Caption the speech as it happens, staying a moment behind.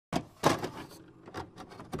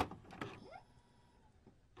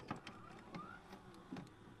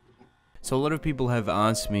So a lot of people have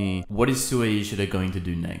asked me, what is Sui Ishida going to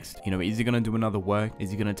do next? You know, is he going to do another work? Is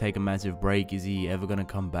he going to take a massive break? Is he ever going to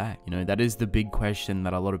come back? You know, that is the big question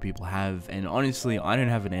that a lot of people have, and honestly, I don't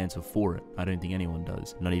have an answer for it. I don't think anyone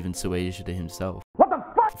does, not even Sui Ishida himself.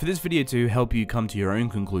 For this video to help you come to your own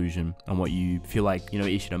conclusion on what you feel like, you know,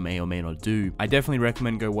 Ishida may or may not do, I definitely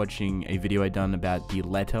recommend go watching a video I done about the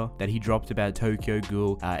letter that he dropped about Tokyo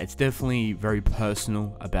Ghoul. It's definitely very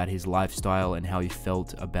personal about his lifestyle and how he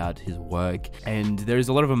felt about his work, and there's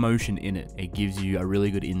a lot of emotion in it. It gives you a really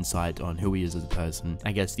good insight on who he is as a person.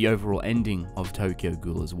 I guess the overall ending of Tokyo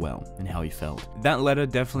Ghoul as well, and how he felt. That letter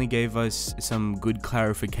definitely gave us some good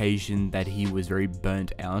clarification that he was very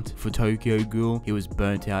burnt out for Tokyo Ghoul. He was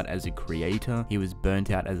burnt out as a creator, he was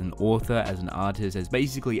burnt out as an author, as an artist, as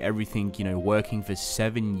basically everything, you know, working for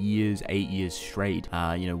 7 years, 8 years straight,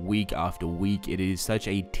 you know, week after week. It is such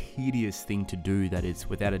a tedious thing to do that it's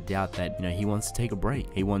without a doubt that, you know, he wants to take a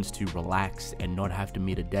break. He wants to relax and not have to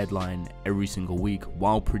meet a deadline every single week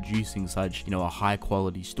while producing such, you know, a high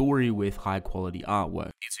quality story with high quality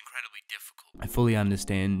artwork. It's incredibly difficult. I fully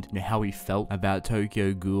understand, you know, how he felt about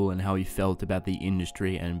Tokyo Ghoul and how he felt about the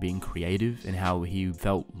industry and being creative, and how he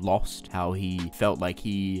felt lost, how he felt like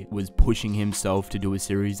he was pushing himself to do a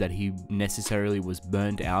series that he necessarily was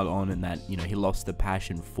burnt out on, and that, you know, he lost the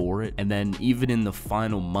passion for it. And then even in the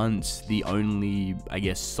final months, the only, I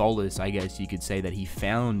guess, solace, I guess you could say, that he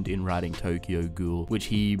found in writing Tokyo Ghoul, which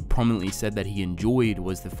he prominently said that he enjoyed,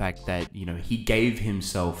 was the fact that, you know, he gave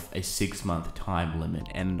himself a 6-month time limit.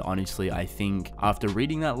 And honestly, I think after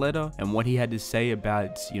reading that letter and what he had to say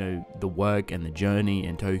about, you know, the work and the journey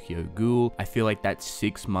in Tokyo Ghoul, I feel like that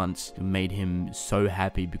 6 months made him so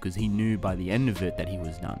happy, because he knew by the end of it that he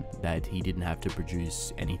was done, that he didn't have to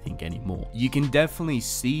produce anything anymore. You can definitely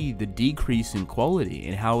see the decrease in quality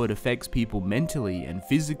and how it affects people mentally and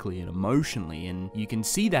physically and emotionally, and you can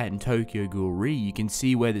see that in Tokyo Ghoul Re. You can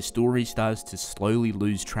see where the story starts to slowly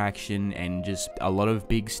lose traction, and just a lot of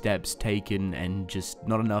big steps taken and just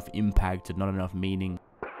not enough impact and not enough meaning.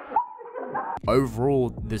 Overall,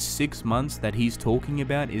 the 6 months that he's talking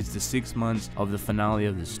about is the 6 months of the finale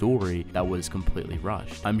of the story that was completely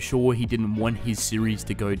rushed. I'm sure he didn't want his series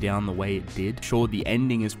to go down the way it did. Sure, the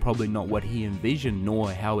ending is probably not what he envisioned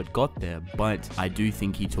nor how it got there, but I do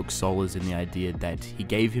think he took solace in the idea that he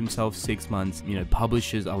gave himself 6 months, you know,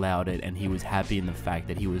 publishers allowed it, and he was happy in the fact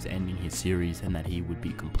that he was ending his series and that he would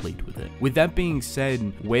be complete with it. With that being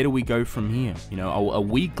said, where do we go from here? You know, a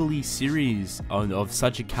weekly series of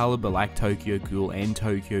such a caliber like Tokyo Ghoul and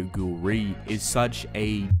Tokyo Ghoul Re is such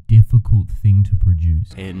a difficult thing to produce,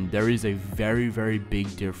 and there is a very, very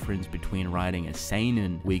big difference between writing a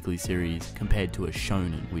seinen weekly series compared to a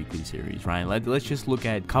shonen weekly series, right? Let's just look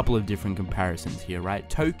at a couple of different comparisons here, right?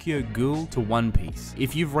 Tokyo Ghoul to One Piece.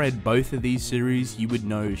 If you've read both of these series, you would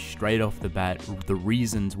know straight off the bat the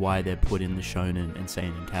reasons why they're put in the shonen and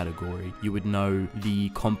seinen category. You would know the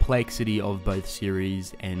complexity of both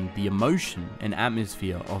series and the emotion and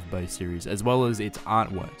atmosphere of both series, as well as its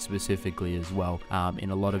artwork specifically as well, in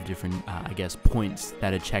a lot of different, I guess, points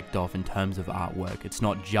that are checked off in terms of artwork. It's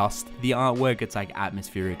not just the artwork, it's like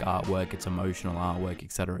atmospheric artwork, it's emotional artwork,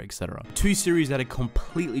 etc, etc. Two series that are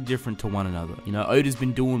completely different to one another. You know, Oda's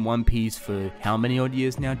been doing One Piece for how many odd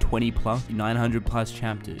years now? 20 plus, 900 plus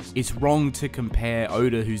chapters. It's wrong to compare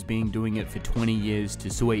Oda, who's been doing it for 20 years, to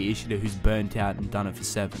Sui Ishida, who's burnt out and done it for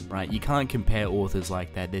 7, right? You can't compare authors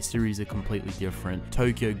like that. Their series are completely different.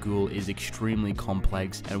 Tokyo Ghoul is extremely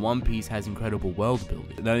complex, and One Piece has incredible world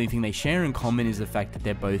building. The only thing they share in common is the fact that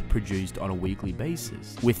they're both produced on a weekly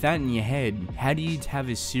basis. With that in your head, how do you have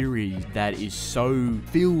a series that is so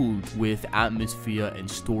filled with atmosphere and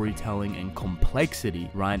storytelling and complexity,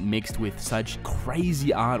 right, mixed with such crazy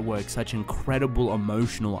artwork, such incredible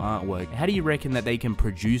emotional artwork? How do you reckon that they can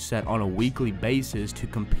produce that on a weekly basis to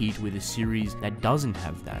compete with a series that doesn't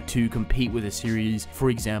have that? To compete with a series, for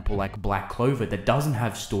example, like Black Clover, that doesn't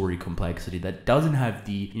have story complexity, that doesn't have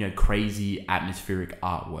the, you know, crazy atmospheric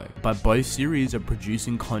artwork. But both series are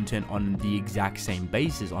producing content on the exact same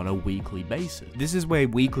basis, on a weekly basis. This is where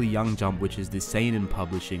Weekly Young Jump, which is the seinen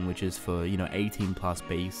publishing, which is for, you know, 18 plus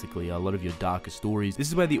basically, a lot of your darker stories, this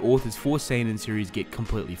is where the authors for seinen series get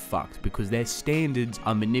completely fucked, because their standards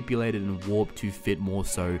are manipulated and warped to fit more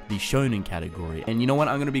so the shonen category. And you know what,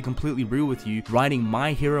 I'm gonna be completely real with you, writing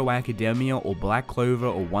My Hero Academia or Black Clover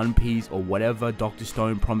or One Piece or whatever, Dr.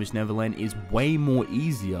 Stone, Promised Neverland, is way more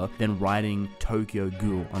easier than writing Tokyo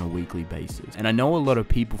Ghoul on a weekly basis. And I know know a lot of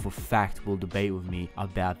people for fact will debate with me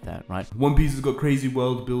about that, right? One Piece has got crazy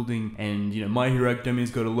world building, and you know, My Hero Academia's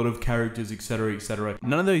got a lot of characters, etc, etc.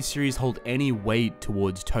 None of those series hold any weight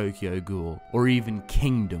towards Tokyo Ghoul, or even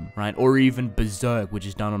Kingdom, right? Or even Berserk, which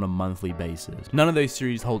is done on a monthly basis. None of those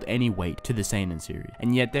series hold any weight to the Seinen series,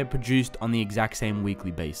 and yet they're produced on the exact same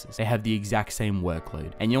weekly basis. They have the exact same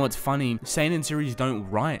workload. And you know what's funny? Seinen series don't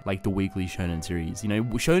write like the weekly shonen series. You know,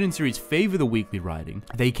 shonen series favor the weekly writing.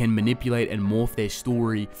 They can manipulate and morph their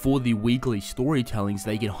story for the weekly storytelling so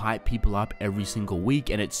they can hype people up every single week,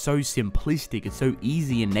 and it's so simplistic, it's so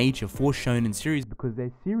easy in nature for shonen series because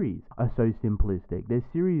their series are so simplistic. Their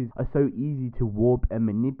series are so easy to warp and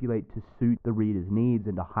manipulate to suit the reader's needs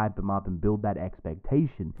and to hype them up and build that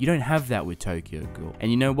expectation. You don't have that with Tokyo Ghoul. And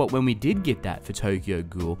you know what? When we did get that for Tokyo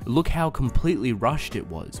Ghoul, look how completely rushed it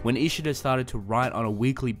was. When Ishida started to write on a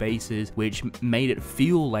weekly basis, which made it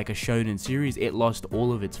feel like a shonen series, it lost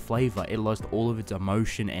all of its flavor. It lost all of its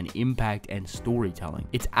emotion and impact and storytelling.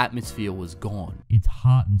 Its atmosphere was gone. Its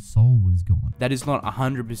heart and soul was gone. That is not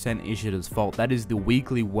 100% Ishida's fault. That is the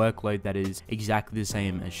weekly workload that is exactly the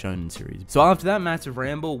same as shonen series. So after that massive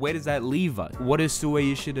ramble, where does that leave us? What does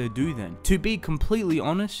Sui Ishida do then? To be completely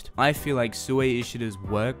honest, I feel like Sui Ishida's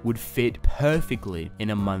work would fit perfectly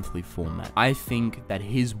in a monthly format. I think that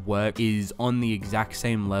his work is on the exact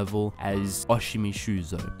same level as Oshimi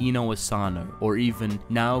Shuzo, Ino Asano, or even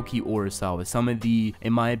Naoki Urasawa, some of the,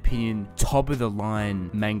 in my opinion, top of the line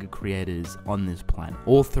manga creators on this planet.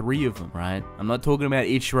 All three of them, right? I'm not talking about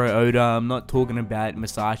Ichiro Oda, I'm not talking about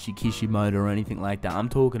Masashi Kishimoto or anything like that. I'm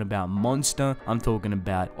talking about Monster, I'm talking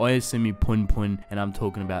about Oyasumi Punpun, and I'm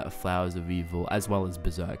talking about Flowers of Evil, as well as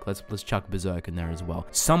Berserk. Let's chuck Berserk in there as well.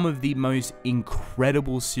 Some of the most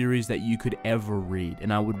incredible series that you could ever read,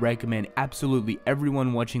 and I would recommend absolutely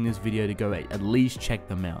everyone watching this video to go at least check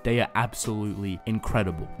them out. They are absolutely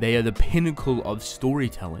incredible. They are the pinnacle of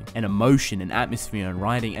storytelling and emotion and atmosphere and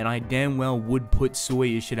writing, and I damn well would put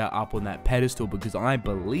Sui Ishida up on that pedestal because I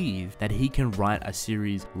believe that he can write a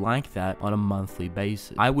series like that on a monthly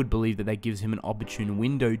basis. I would believe that that gives him an opportune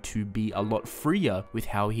window to be a lot freer with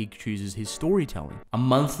how he chooses his storytelling. A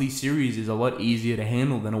monthly series is a lot easier to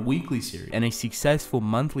handle than a weekly series, and a successful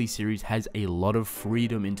monthly series has a lot of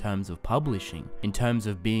freedom in terms of publishing, in terms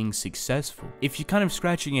of being successful. If you're kind of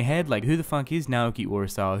scratching your head like, who the fuck is Naoki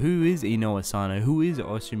Urasawa, who is Ino Asano, who is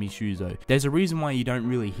Oshimi Shuzo, there's a reason why you don't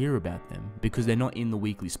really hear about them, because they're not in the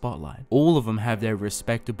weekly spotlight. All of them have their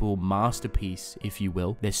respectable masterpiece, if you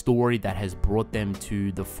will, their story that has brought them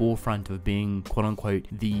to the forefront of being quote unquote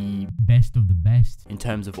the best of the best in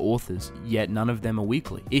terms of authors, yet none of them are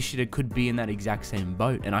weekly. Ishida could be in that exact same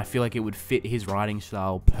boat, and I feel like it would fit his writing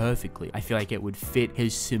style perfectly. I feel like it would fit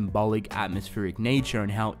his symbolic atmospheric nature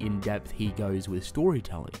and how in-depth he goes with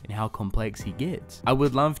storytelling and how complex he gets. I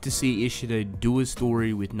would love to see Ishida do a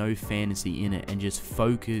story with no fantasy in it and just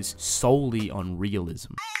focus solely on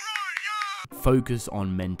realism. Focus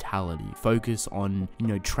on mentality, focus on, you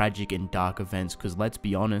know, tragic and dark events, because let's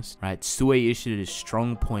be honest, right, Sui Ishida's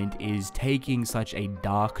strong point is taking such a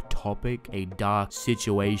dark topic, a dark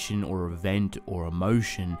situation or event or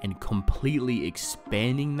emotion, and completely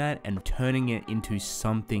expanding that and turning it into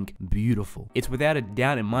something beautiful. It's without a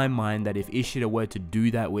doubt in my mind that if Ishida were to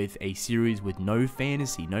do that with a series with no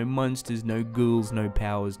fantasy, no monsters, no ghouls, no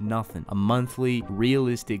powers, nothing, a monthly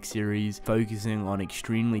realistic series focusing on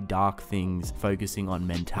extremely dark things, focusing on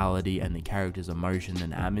mentality and the character's emotions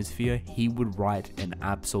and atmosphere, he would write an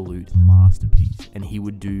absolute masterpiece, and he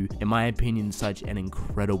would do, in my opinion, such an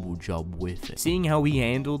incredible job with it. Seeing how he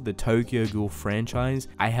handled the Tokyo Ghoul franchise,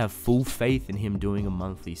 I have full faith in him doing a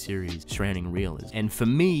monthly series surrounding realism, and for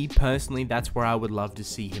me personally, that's where I would love to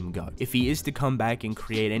see him go. If he is to come back and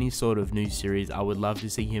create any sort of new series, I would love to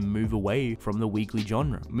see him move away from the weekly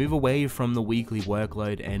genre, move away from the weekly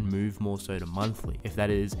workload and move more so to monthly, if that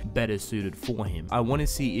is better suited for him. I want to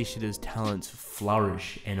see Ishida's talents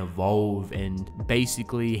flourish and evolve, and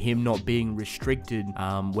basically him not being restricted,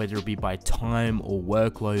 whether it be by time or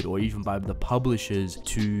workload or even by the publishers,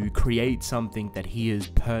 to create something that he is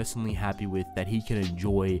personally happy with, that he can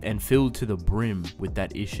enjoy and fill to the brim with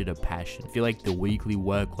that Ishida passion. I feel like the weekly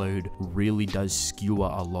workload really does skewer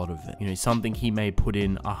a lot of it. You know, something he may put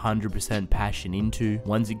in 100% passion into,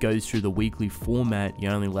 once it goes through the weekly format,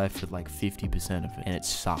 you're only left with like 50% of it, and it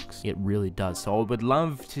sucks. It really really does. So I would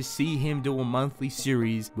love to see him do a monthly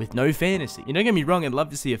series with no fantasy. You don't get me wrong, I'd love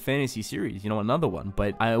to see a fantasy series, you know, another one,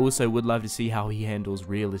 but I also would love to see how he handles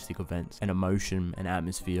realistic events and emotion and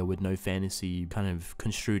atmosphere with no fantasy kind of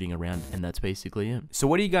construing around, and that's basically it. So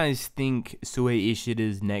what do you guys think Sui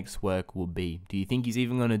Ishida's next work will be? Do you think he's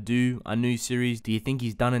even going to do a new series? Do you think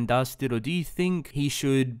he's done and dusted, or do you think he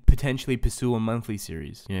should potentially pursue a monthly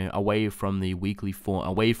series, you know, away from the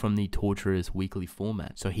torturous weekly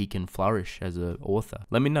format, so he can flourish as an author?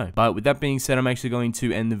 Let me know. But with that being said, I'm actually going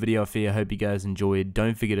to end the video off here. I hope you guys enjoyed.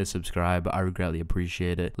 Don't forget to subscribe. I would greatly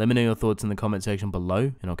appreciate it. Let me know your thoughts in the comment section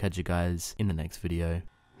below, and I'll catch you guys in the next video.